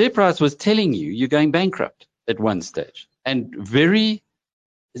 But the share price was telling you you're going bankrupt at one stage. And very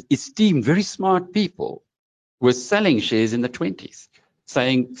esteemed, very smart people were selling shares in the 20s,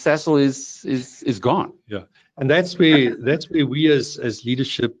 saying Sasol is gone. Yeah. And that's where we as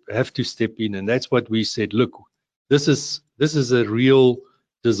leadership have to step in. And that's what we said, look, this is a real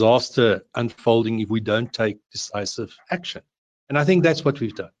disaster unfolding if we don't take decisive action. And I think that's what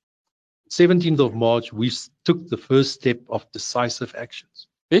we've done. 17th of March, we took the first step of decisive actions.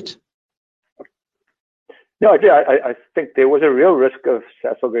 Piet? No, I think there was a real risk of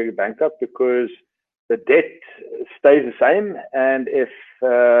Sasol going bankrupt because the debt stays the same, and if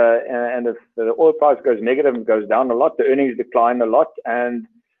the oil price goes negative and goes down a lot, the earnings decline a lot, and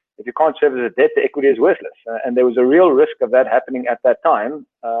if you can't service the debt, the equity is worthless. And there was a real risk of that happening at that time.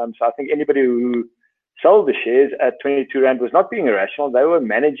 So I think anybody who sold the shares at 22 Rand was not being irrational. They were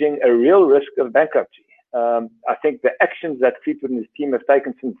managing a real risk of bankruptcy. I think the actions that Fleetwood and his team have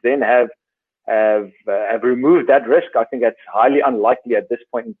taken since then have removed that risk. I think that's highly unlikely at this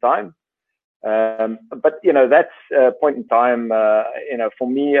point in time. But that's a point in time. For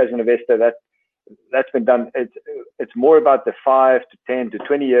me as an investor, that's been done. It's more about the 5 to 10 to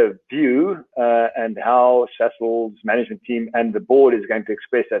 20 year view and how Sasol's management team and the board is going to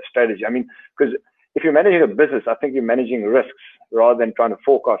express that strategy. I mean, because if you're managing a business, I think you're managing risks rather than trying to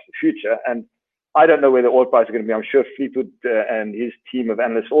forecast the future. And I don't know where the oil price is going to be. I'm sure Fleetwood and his team of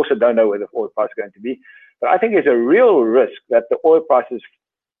analysts also don't know where the oil price is going to be. But I think there's a real risk that the oil prices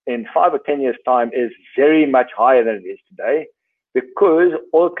in 5 or 10 years' time is very much higher than it is today, because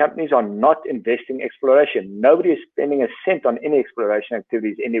oil companies are not investing in exploration. Nobody is spending a cent on any exploration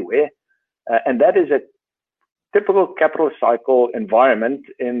activities anywhere. And that is a typical capital cycle environment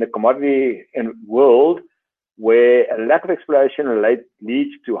in the commodity world, where a lack of exploration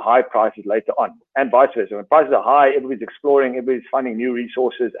leads to high prices later on, and vice versa. When prices are high, everybody's exploring, everybody's finding new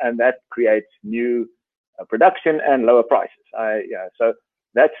resources, and that creates new production and lower prices. So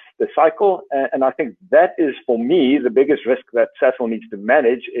That's the cycle, and I think that is, for me, the biggest risk that Sasol needs to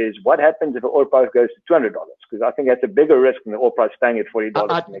manage is what happens if the oil price goes to $200, because I think that's a bigger risk than the oil price staying at $40 the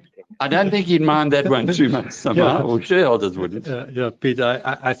next 10 years. I don't think he'd mind that one too much somehow, or shareholders wouldn't. Yeah, Piet,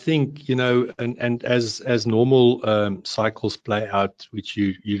 I think, and as normal cycles play out, which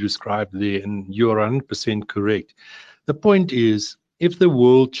you described there, and you are 100% correct. The point is, if the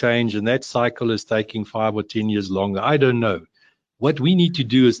world changes and that cycle is taking 5 or 10 years longer, I don't know. What we need to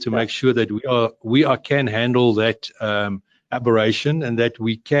do is to make sure that we can handle that aberration, and that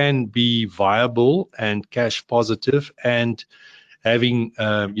we can be viable and cash positive, and having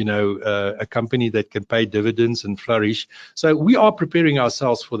a company that can pay dividends and flourish. So we are preparing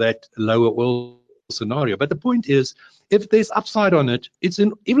ourselves for that lower oil scenario. But the point is, if there's upside on it, it's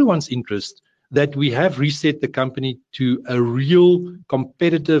in everyone's interest that we have reset the company to a real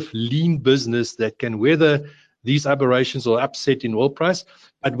competitive, lean business that can weather these aberrations or upset in oil price.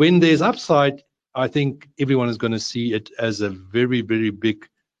 But when there's upside, I think everyone is going to see it as a very, very big,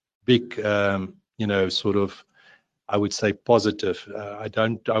 sort of, I would say, positive. I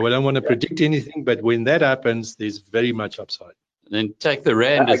don't want to predict anything, but when that happens, there's very much upside. And then take the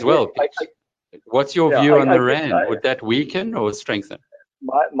rand as well. What's your view on the rand? Would that weaken or strengthen?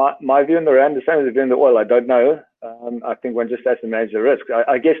 My view on the rand is the same as the view on the oil. I don't know. I think one just has to manage the risk.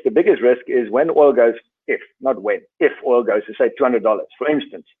 I guess the biggest risk is when oil goes, if oil goes to say $200, for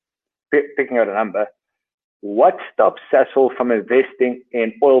instance, picking out a number, what stops Sasol from investing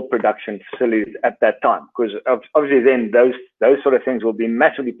in oil production facilities at that time? Because obviously then those sort of things will be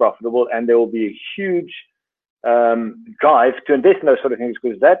massively profitable, and there will be a huge drive to invest in those sort of things,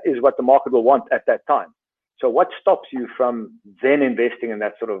 because that is what the market will want at that time. So what stops you from then investing in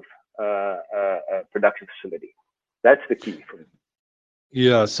that sort of production facility? That's the key for me.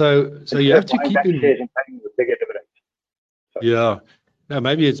 Yeah, so you have to keep in shares and paying the bigger dividends. Yeah, no,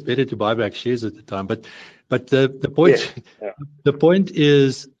 maybe it's better to buy back shares at the time, but the point the point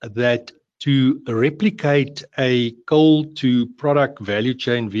is that to replicate a coal to product value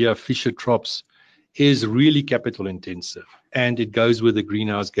chain via Fischer-Tropsch is really capital intensive, and it goes with the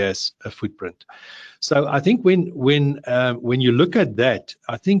greenhouse gas footprint. So I think when you look at that,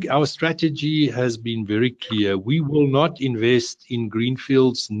 I think our strategy has been very clear. We will not invest in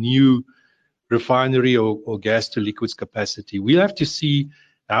greenfields, new refinery or gas to liquids capacity. We have to see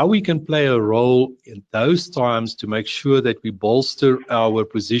how we can play a role in those times to make sure that we bolster our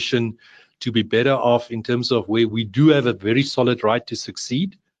position to be better off in terms of where we do have a very solid right to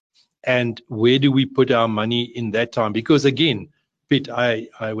succeed, and where do we put our money in that time. Because again, Piet, I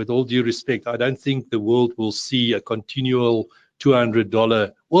with all due respect, I don't think the world will see a continual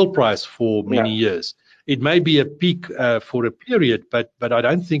 $200 oil price for many years. It may be a peak for a period, but I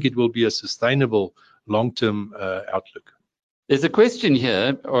don't think it will be a sustainable long-term outlook. There's a question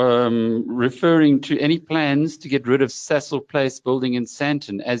here referring to any plans to get rid of Sasol Place building in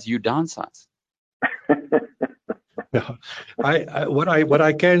Sandton as you downsize. Yeah, what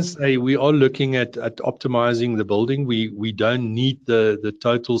I can say, we are looking at optimizing the building. We don't need the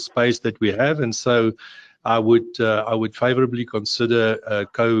total space that we have, and so I would favorably consider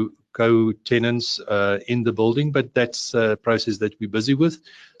co-tenants in the building, but that's a process that we're busy with.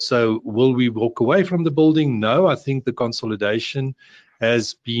 So will we walk away from the building? No, I think the consolidation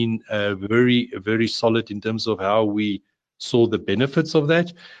has been very, very solid in terms of how we saw the benefits of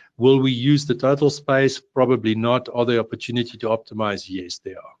that. Will we use the total space? Probably not. Are there opportunity to optimize? Yes,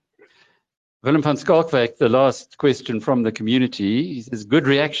 there are. Willem van Skalkwyk, the last question from the community. He says, good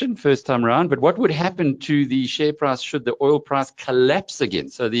reaction first time around, but what would happen to the share price should the oil price collapse again?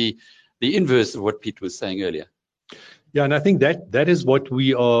 So the inverse of what Piet was saying earlier. Yeah, and I think that is what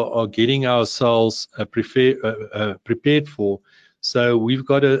we are getting ourselves prepared for. So we've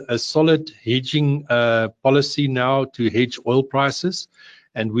got a solid hedging policy now to hedge oil prices.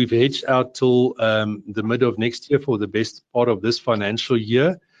 And we've hedged out till the middle of next year for the best part of this financial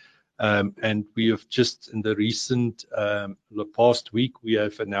year. And we have just in the recent past week, we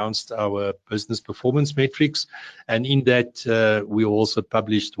have announced our business performance metrics. And in that, we also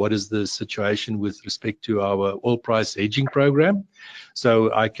published what is the situation with respect to our oil price hedging program.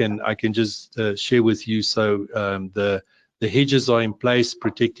 So I can just share with you. So the hedges are in place,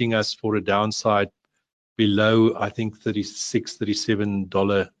 protecting us for a downside below, I think, $36,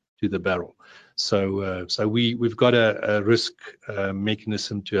 $37 to the barrel. So we've got a risk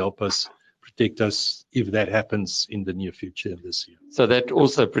mechanism to help us protect us if that happens in the near future this year. So that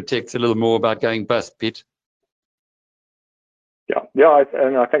also protects a little more about going bust, Piet. Yeah,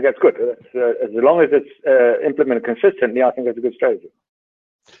 and I think that's good. As long as it's implemented consistently, I think that's a good strategy.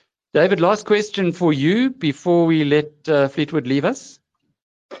 David, last question for you before we let Fleetwood leave us.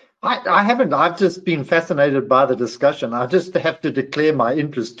 I haven't. I've just been fascinated by the discussion. I just have to declare my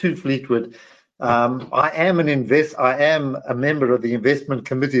interest to Fleetwood. I am a member of the investment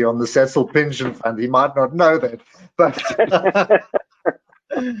committee on the Sasol pension fund. He might not know that, but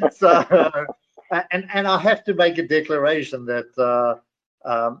so and I have to make a declaration that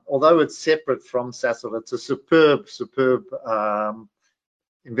although it's separate from Sasol, it's a superb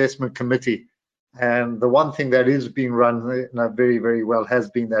investment committee. And the one thing that is being run very, very well has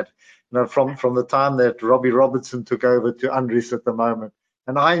been that from the time that Robbie Robertson took over to Andries at the moment.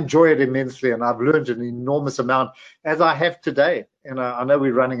 And I enjoy it immensely, and I've learned an enormous amount, as I have today. I know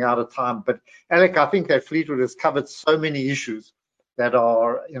we're running out of time, but Alec, I think that Fleetwood has covered so many issues that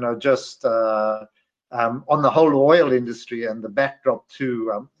are, just on the whole oil industry and the backdrop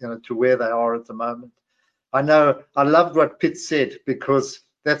to, to where they are at the moment. I loved what Piet said, because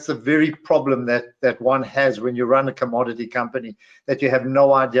that's the very problem that one has when you run a commodity company, that you have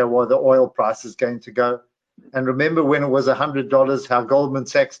no idea where the oil price is going to go. And remember when it was $100, how Goldman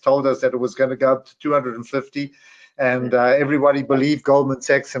Sachs told us that it was going to go up to 250, and everybody believed Goldman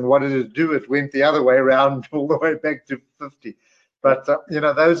Sachs, and what did it do? It went the other way around, all the way back to 50. But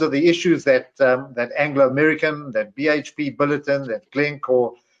those are the issues that Anglo American, that BHP Billiton, that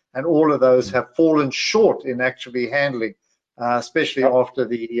Glencore, and all of those have fallen short in actually handling, especially after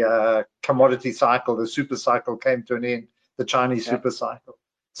the commodity cycle, the super cycle came to an end, the Chinese super cycle.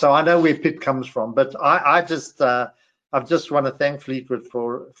 So I know where Piet comes from, but I just want to thank Fleetwood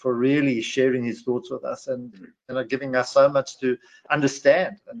for really sharing his thoughts with us and giving us so much to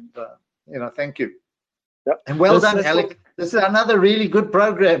understand. And thank you. Yep. And well done, Alec. This is another really good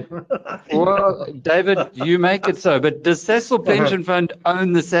program. Well, David, you make it so. But does Sasol Pension Fund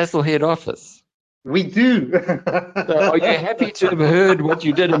own the Sasol head office? We do. So are you happy to have heard what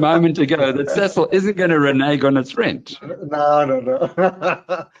you did a moment ago, that Sasol isn't going to renege on its rent? No.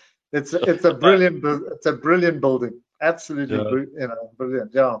 It's a brilliant building. Absolutely,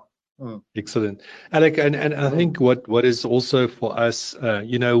 brilliant. Yeah. Excellent, Alec, and I think what is also for us,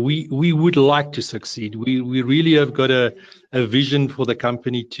 we would like to succeed. We really have got a vision for the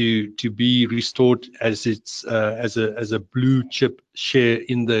company to be restored as its as a blue chip share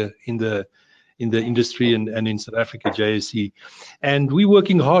in the industry and in South Africa JSE, and we're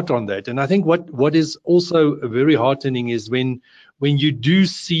working hard on that. And I think what is also very heartening is when you do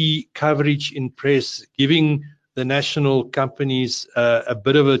see coverage in press giving the national companies a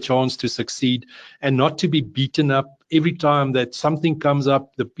bit of a chance to succeed and not to be beaten up every time that something comes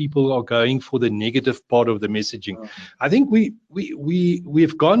up. The people are going for the negative part of the messaging. I think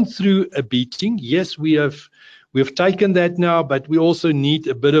we've gone through a beating. Yes, we've taken that now, but we also need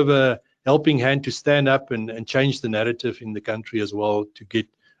a bit of a helping hand to stand up and change the narrative in the country as well, to get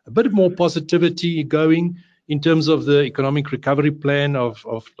a bit more positivity going in terms of the economic recovery plan of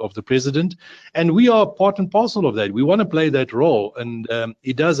the president. And we are part and parcel of that. We want to play that role. And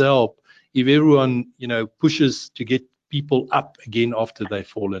it does help if everyone, pushes to get people up again after they've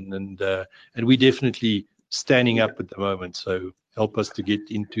fallen. And we're definitely standing up at the moment. So help us to get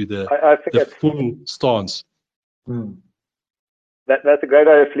into the full stance. That's a great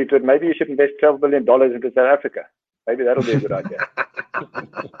idea, Fleetwood. Maybe you should invest $12 billion into South Africa. Maybe that'll be a good idea.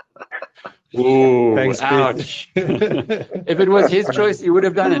 Ooh, thanks, ouch. If it was his choice, he would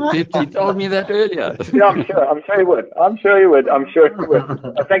have done it. He told me that earlier. Yeah, I'm sure he would. Thank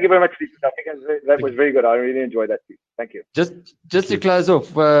you very much, Fleetwood. I think that was very good. I really enjoyed that too. Thank you. Just to close off,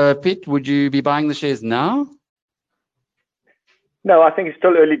 Piet, would you be buying the shares now? No, I think it's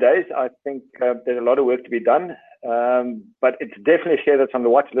still early days. I think there's a lot of work to be done. But it's definitely a share that's on the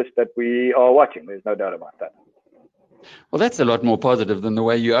watch list that we are watching. There's no doubt about that. Well, that's a lot more positive than the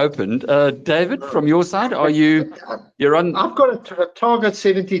way you opened. David, from your side, you're on? I've got a target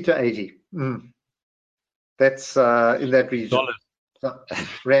 70 to 80. That's in that region.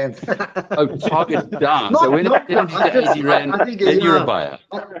 Rand. Oh, target down. So when it's 70 to 80 Rand, then you're a buyer.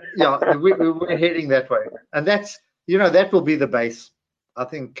 Yeah, we're heading that way. And that's, that will be the base. I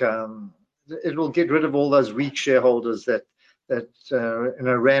think it will get rid of all those weak shareholders that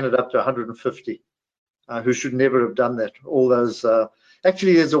ran it up to 150. Who should never have done that. All those.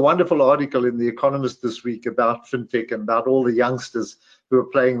 Actually, there's a wonderful article in The Economist this week about fintech and about all the youngsters who are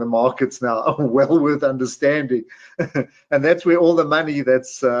playing the markets now. Well worth understanding. And that's where all the money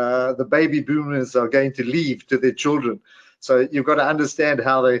that's the baby boomers are going to leave to their children. So you've got to understand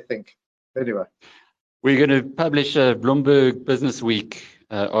how they think. Anyway. We're going to publish a Bloomberg Business Week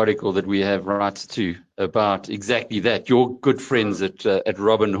article that we have rights to about exactly that. Your good friends at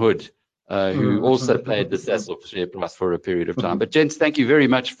Robinhood who also played the Sasol share price for a period of time. But gents, thank you very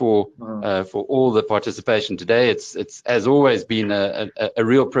much for all the participation today. It's as always been a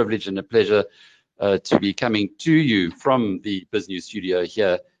real privilege and a pleasure to be coming to you from the BizNews studio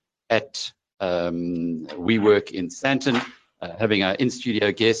here at WeWork in Sandton. Having our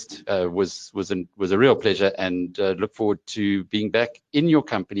in-studio guest was a real pleasure, and look forward to being back in your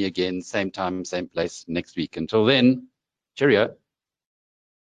company again, same time, same place next week. Until then, cheerio.